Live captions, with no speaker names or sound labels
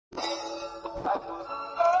I'm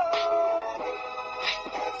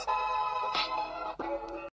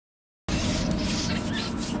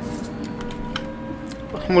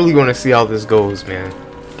really gonna see how this goes, man.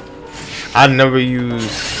 I've never used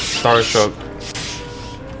Starstruck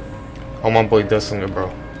on my boy Deathslinger,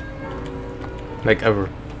 bro. Like, ever.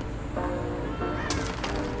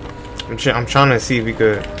 I'm trying to see if we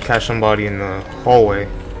could catch somebody in the hallway.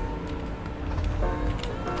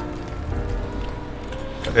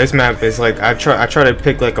 This map is like, I try to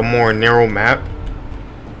pick like a more narrow map,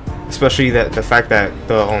 especially that the fact that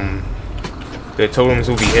the totems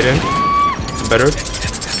will be hidden better,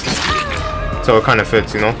 so it kind of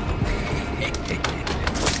fits, you know.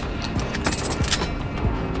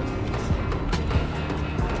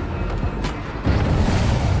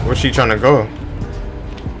 Where's she trying to go?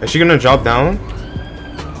 Is she gonna drop down?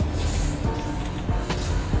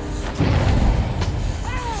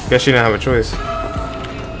 Guess she didn't have a choice.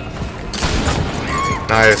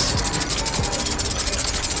 Nice.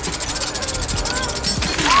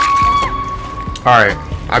 Alright,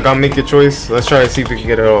 I gotta make a choice. Let's try to see if we can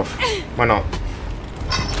get it off. Why not?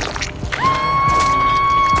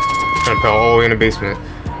 Gonna put all the way in the basement.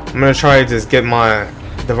 I'm gonna try to just get my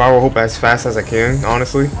Devour Hope as fast as I can,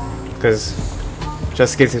 honestly. Because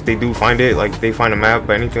just in case if they do find it, like they find a map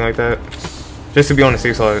or anything like that. Just to be on the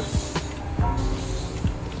safe side.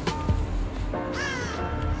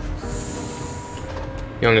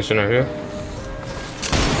 You on this shit right here?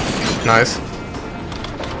 Nice.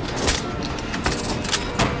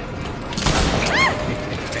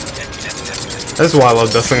 That's why I love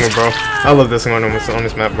Deathslinger, bro. I love Deathslinger on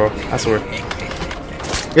this map, bro. I swear.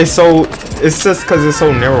 It's just because it's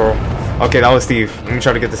so narrow. Okay, that was Steve. Let me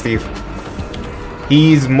try to get to Steve.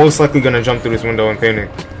 He's most likely gonna jump through this window and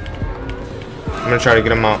panic. I'm gonna try to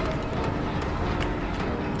get him out.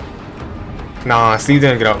 Nah, Steve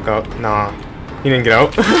didn't get out. Nah. He didn't get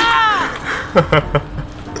out.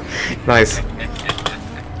 Nice.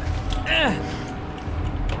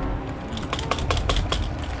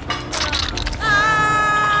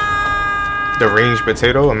 The ranged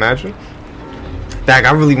potato, imagine. Dag,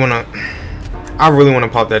 I really wanna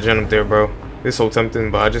pop that gen up there, bro. It's so tempting,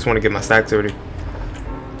 but I just wanna get my stacks already.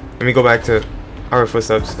 Let me go back to our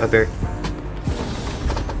footsteps, I think.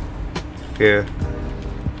 Yeah.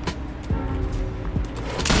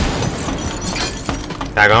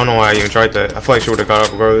 Dag, I don't know why I even tried that. I feel like she would have got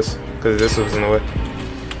up regardless, because this was in the way.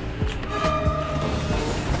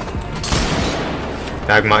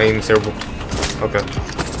 Dag, my aim's terrible. Okay.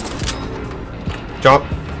 Jump.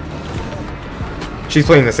 She's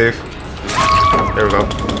playing the safe. There we go.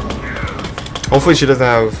 Hopefully she doesn't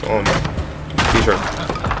have t-shirt.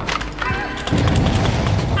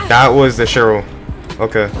 That was the Cheryl.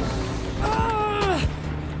 Okay.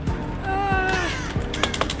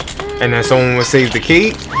 And then someone will save the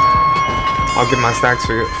key. I'll get my stacks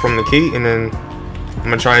from the key, and then I'm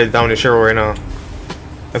gonna try it down the Cheryl right now,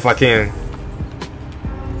 if I can.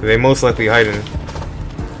 They most likely hiding.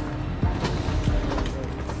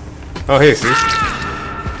 Oh hey, Steve.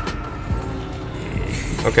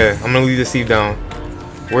 Okay, I'm gonna leave the Steve down.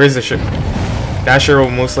 Where is the Cheryl? That Cheryl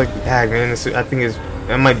most likely. Dag, man, I think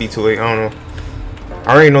it might be too late. I don't know.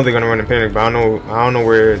 I already know they're gonna run in panic, but I don't know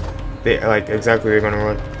where they like exactly they're gonna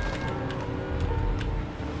run.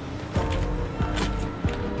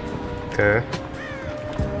 Okay.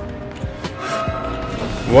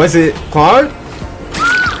 Was it Claude?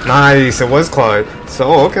 Nice, it was Claude. So,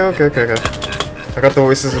 oh, okay. I got the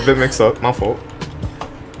voices a bit mixed up. My fault.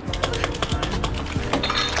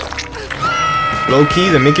 Low key,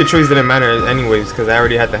 the make your choice didn't matter anyways, because I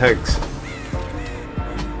already had the hex.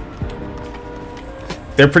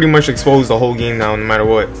 They're pretty much exposed the whole game now, no matter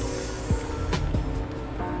what.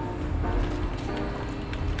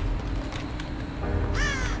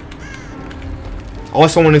 I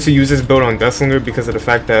also wanted to use this build on Deathslinger because of the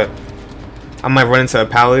fact that I might run into a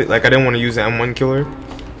pallet. Like, I didn't want to use the M1 killer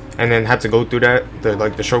and then have to go through that,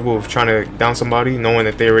 the struggle of trying to down somebody knowing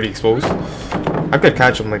that they're already exposed. I could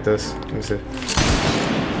catch them like this. Let me see.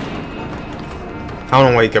 I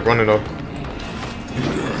don't know why he kept running though.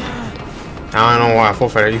 I don't know why I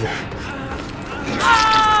fought for that either.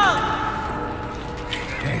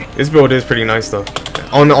 This build is pretty nice though.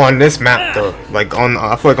 On this map though, like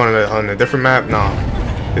I feel like on a different map, nah,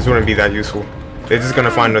 this wouldn't be that useful. They're just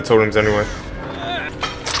gonna find the totems anyway.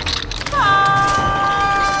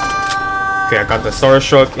 Okay, I got the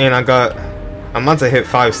Starstruck and I'm about to hit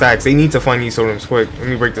 5 stacks. They need to find these totems quick. Let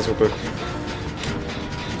me break this real quick.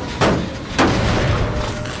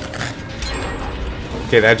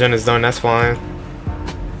 Okay, that gen is done. That's fine.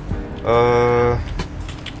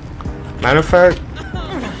 Matter of fact,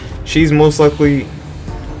 She's most likely,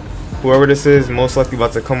 whoever this is, most likely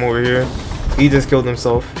about to come over here. He just killed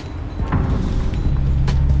himself.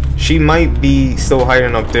 She might be still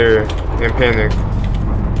hiding up there in panic.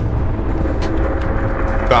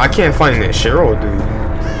 But I can't find that Cheryl, dude.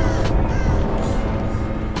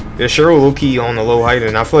 Yeah, Cheryl low-key on the low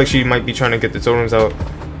hiding. I feel like she might be trying to get the totems out.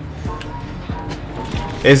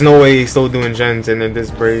 There's no way he's still doing gens and they're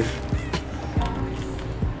this brave.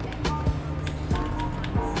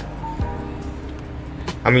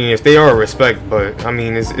 I mean, if they are, respect, but I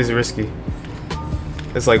mean, it's risky.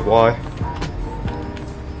 It's like, why?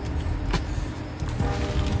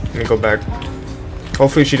 Let me go back.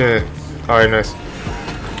 Hopefully she didn't. Alright, nice.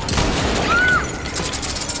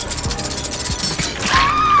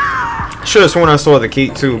 Should have sworn I saw the key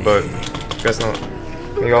too, but guess not.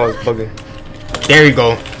 Maybe I was bugging. There you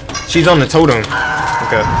go. She's on the totem.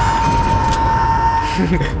 Okay.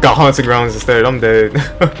 Got haunted grounds instead. I'm dead.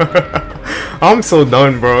 I'm so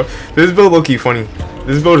done, bro. This build low-key funny.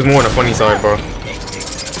 This build is more on the funny side, bro.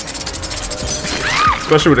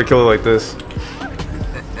 Especially with a killer like this.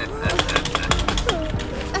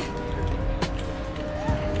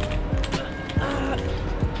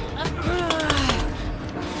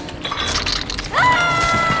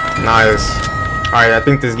 Nice. Alright, I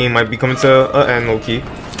think this game might be coming to an end, low-key.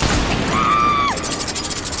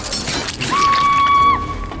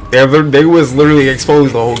 They was literally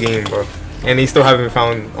exposed the whole game, bro. And they still haven't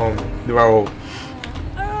found the railroad.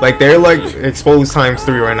 Like, they're like exposed times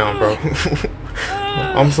 3 right now, bro.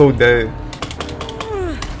 I'm so dead.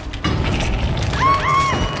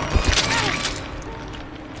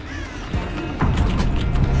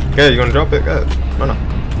 Yeah, you gonna drop it? Go ahead. Why not?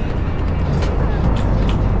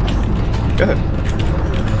 Go ahead.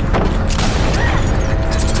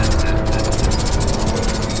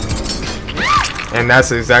 And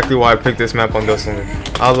that's exactly why I picked this map on Deathslinger.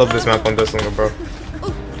 I love this map on Deathslinger, bro.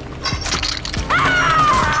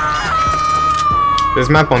 This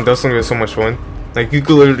map on Deathslinger is so much fun. Like, you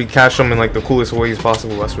could literally catch them in like the coolest ways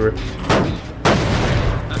possible, I swear.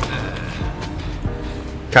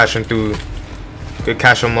 Catch them through, you could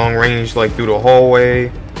catch them long range, like through the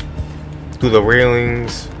hallway, through the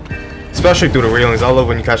railings. Especially through the railings. I love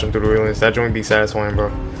when you catch them through the railings. That joint be satisfying,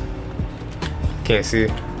 bro. Can't see.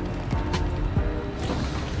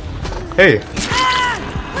 Hey.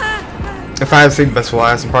 If I had saved best for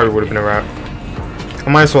last, it probably would have been a wrap. I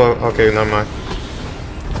might as well. Okay, never mind.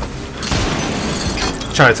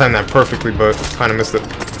 Try to time that perfectly, but kind of missed it.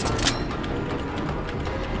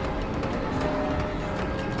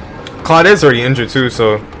 Claude is already injured too,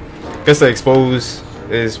 so I guess the expose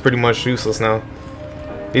is pretty much useless now.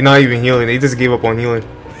 They're not even healing. They just gave up on healing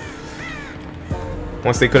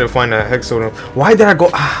once they couldn't find that hex totem. Why did I go?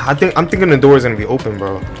 I'm thinking the door is gonna be open,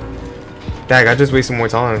 bro. Dag, I just wasted more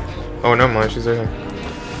time. Oh, never mind. She's right here.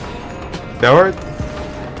 That worked?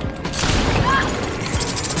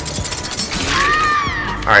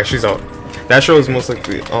 Alright, she's out. That show is most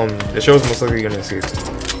likely the show is most likely gonna escape.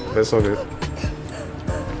 But it's all good.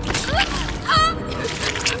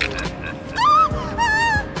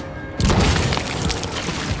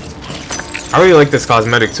 I really like this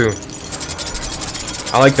cosmetic too.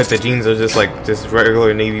 I like that the jeans are just like just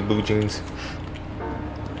regular navy blue jeans.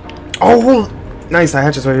 Oh, nice! I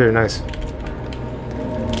hatches right here. Nice,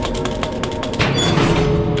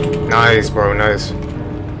 nice, bro. Nice.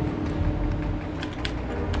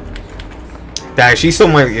 That she still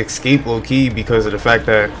might escape low key because of the fact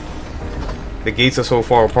that the gates are so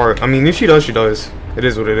far apart. I mean, if she does, she does. It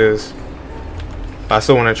is what it is. But I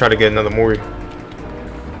still want to try to get another Mori.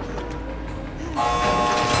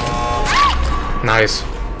 Nice.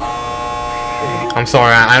 I'm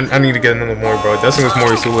sorry, I need to get another Mori, bro. Deathslinger's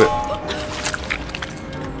Mori's too lit.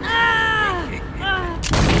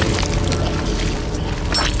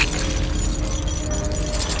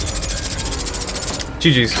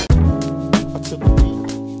 GG's.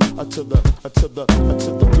 To the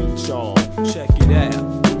beat, y'all. Check it out.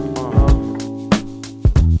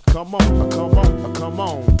 Come on.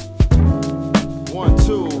 1,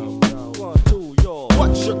 2.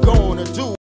 What you gonna do?